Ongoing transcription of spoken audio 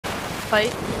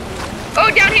fight.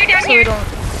 Oh, down here, down So here! we don't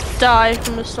die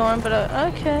from the storm, but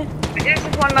okay. There's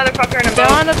just one motherfucker in a boat. They're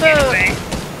on a boat. Anyway.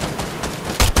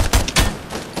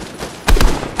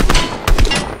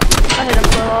 I hit him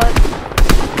for a lot.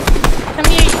 Come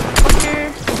here, you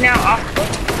fucker. He's now off.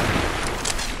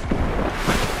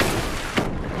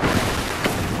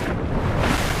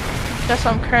 That's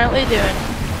what I'm currently doing.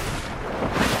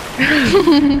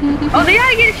 Oh, they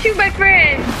gotta get shoot my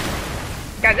friend!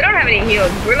 Guys, they don't have any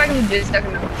heals. We're like legit stuck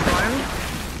in the storm.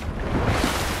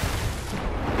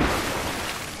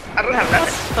 I don't have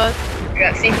nothing. But I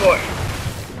got C4.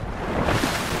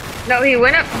 No, he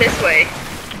went up this way,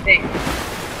 I think.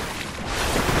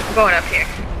 I'm going up here.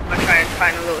 I'm gonna try and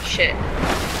find a little shit.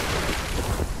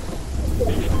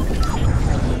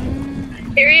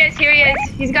 Here he is, here he is.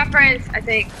 He's got friends, I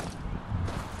think.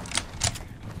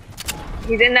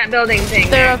 He's in that building thing.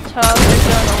 they're up top, they're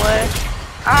going away.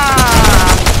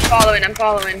 Ah, I'm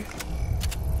following.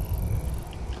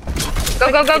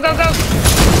 Go, go, go, go, go!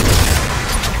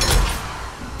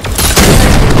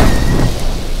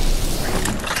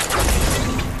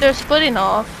 They're splitting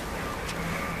off.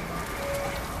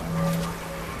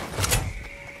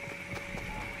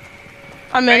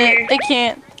 I'm in it. They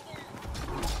can't.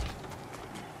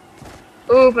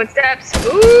 Ooh, footsteps.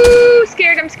 Ooh,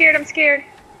 scared, I'm scared, I'm scared.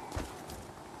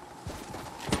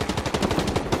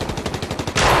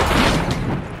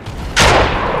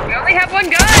 We only have one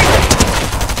gun!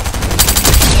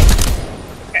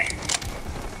 Okay.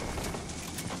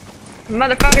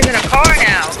 Motherfucker's in a car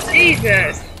now.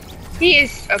 Jesus. He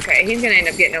is, okay, he's gonna end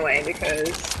up getting away because...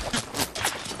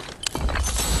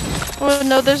 Oh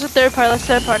no, there's a third party. Let's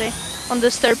third party. On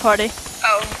this third party.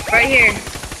 Oh, right here.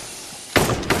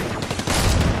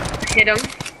 Hit him.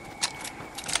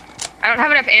 I don't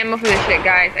have enough ammo for this shit,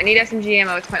 guys. I need SMG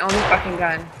ammo. It's my only fucking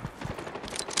gun.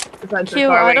 Besides the Q,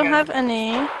 faraway I don't gun. have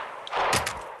any.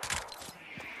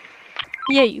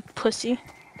 Yeah, you pussy.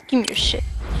 Give me your shit.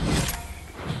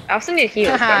 I also need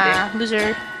heals, Haha, goddamn.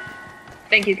 loser.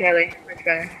 Thank you, Kelly. Much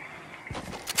better.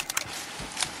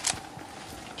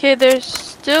 Okay, there's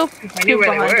still I knew people where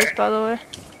they behind us, were. by the way.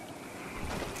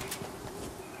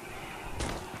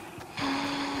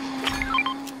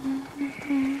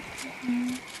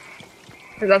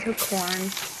 There's also corn.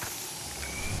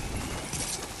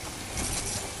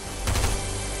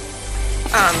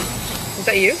 Is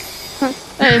that you?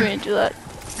 I didn't mean to do that.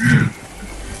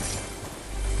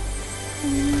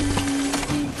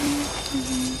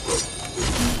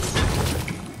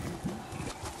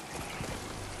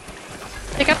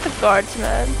 I got the guards,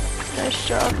 man. Nice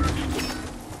job.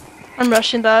 I'm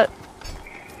rushing that.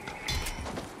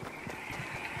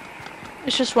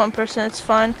 It's just one person, it's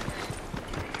fine.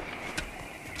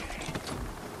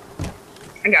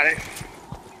 I got it.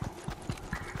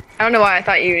 I don't know why I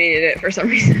thought you needed it for some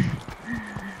reason.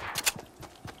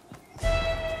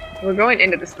 We're going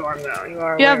into the storm though.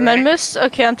 You have Medmist?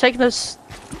 Okay, I'm taking this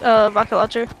rocket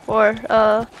launcher or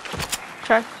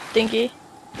track thingy.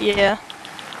 Yeah.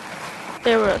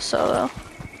 They were a solo.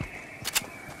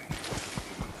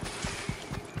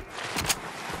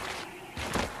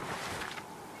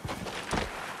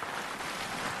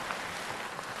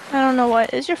 I don't know why.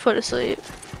 Is your foot asleep?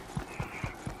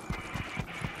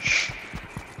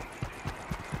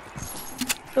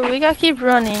 But we gotta keep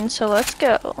running, so let's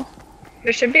go.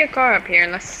 There should be a car up here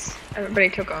unless everybody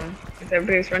took them. Because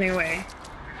everybody was running away.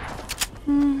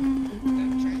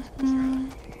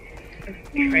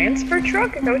 A transfer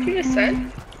truck? Is that what you just said?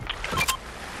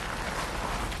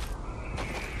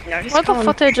 No, just What the call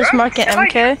fuck them did I just mark an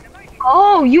trucks. MK?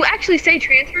 Oh, you actually say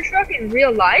transfer truck in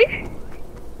real life?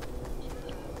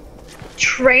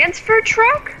 Transfer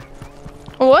truck?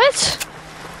 What?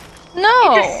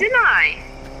 No! It's a semi.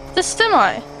 The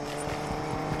semi.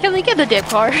 Kelly, get the damn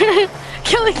car.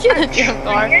 Kelly, get the damn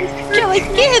car. transfer Kelly,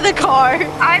 get in the car.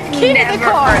 I've Get in never the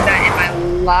car. heard that in my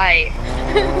life.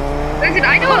 Listen,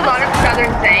 I know a lot of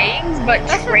southern sayings, but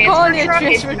That's for calling it a transfer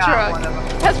truck is transfer not truck. one of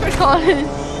them. That's for calling it.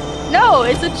 No,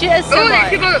 it's a GS Oh, there's semi.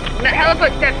 people, hella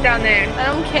footsteps down there. I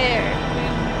don't care.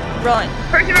 Run.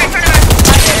 Person right in front of us.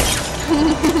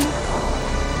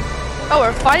 Oh,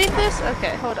 we're fighting this?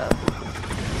 Okay, hold up.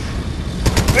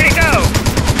 Where'd it go?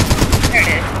 There it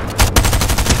is.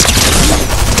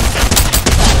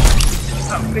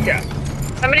 Oh, good job.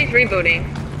 Somebody's rebooting.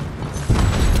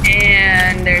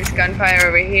 And there's gunfire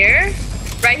over here.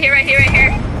 Right here, right here, right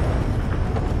here.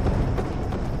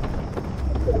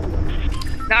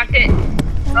 Knocked it.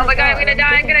 Oh my god, I'm gonna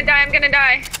die, I'm gonna die, I'm gonna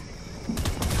die.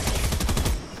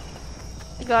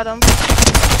 I got him.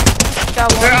 Got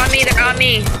They're one. on me, they're on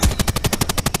me.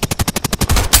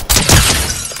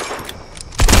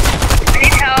 I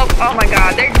need help. Oh my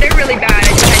god, they're really bad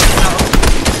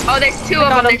two I of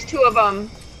got them. him. There's two of them.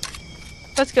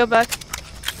 Let's go back.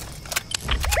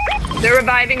 They're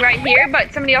reviving right here,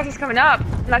 but somebody else is coming up.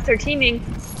 Unless they're teaming.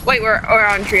 Wait, we're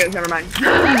on trios. Never mind.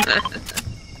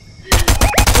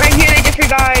 Right here, they just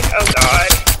revived. Oh god.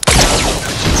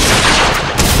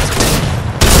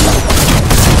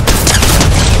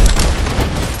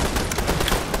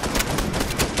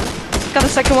 Got the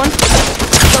second one. The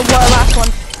last one.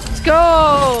 Let's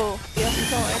go! Yeah, keep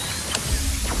going.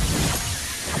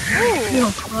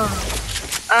 Ooh.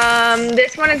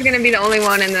 This one is gonna be the only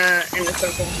one in the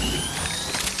circle.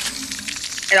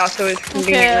 It also is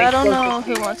conveniently Okay, I don't close know to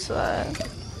who you. wants that.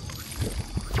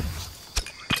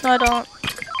 No, I don't.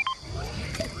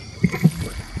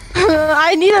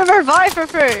 I need a reviver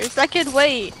first. I could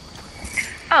wait.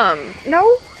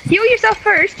 No. Heal yourself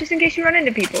first, just in case you run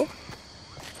into people.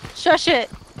 Shush it.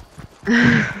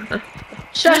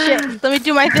 Shush it. Let me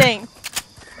do my thing.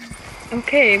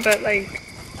 Okay, but like,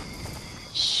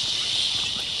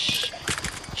 Shh.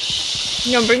 Shh.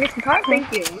 no, bring me some pot.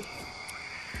 Thank you.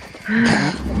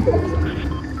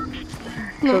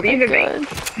 Oh Believe my in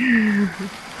me.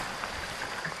 God.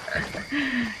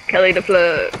 Kelly the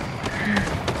plug.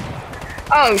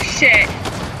 Oh shit.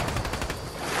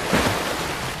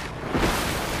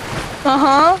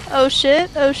 Uh-huh. Oh shit.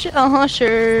 Oh shit. Uh-huh.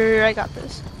 Sure. I got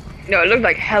this. No, it looked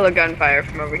like hella gunfire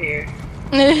from over here.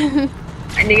 No,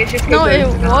 I think it's just it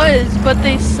was, but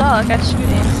they suck at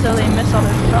shooting, so they miss all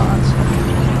their shots.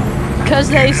 Cause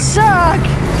they suck!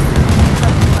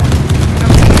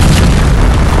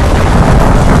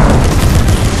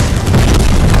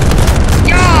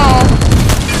 Y'all!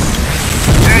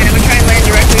 Alright, I'm gonna try and land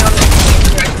directly on the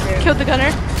direction. Killed the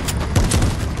gunner.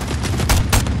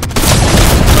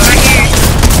 Right here.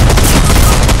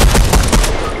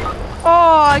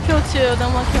 Oh, I killed two,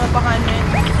 then one came up behind me.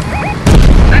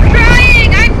 I'm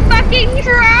trying! I'm fucking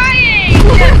trying!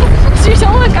 She's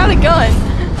almost got a gun.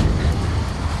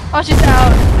 Oh, she's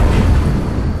out.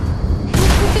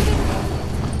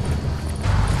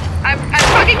 I'm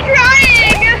fucking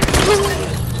trying!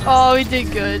 Oh, we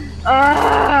did good.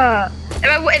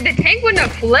 If the tank wouldn't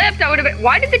have flipped, I would have been.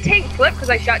 Why did the tank flip? Because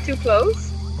I shot too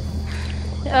close?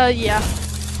 Yeah.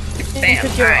 Bam,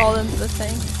 Because you're alright. all into the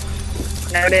thing.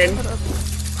 Noted. Shut up.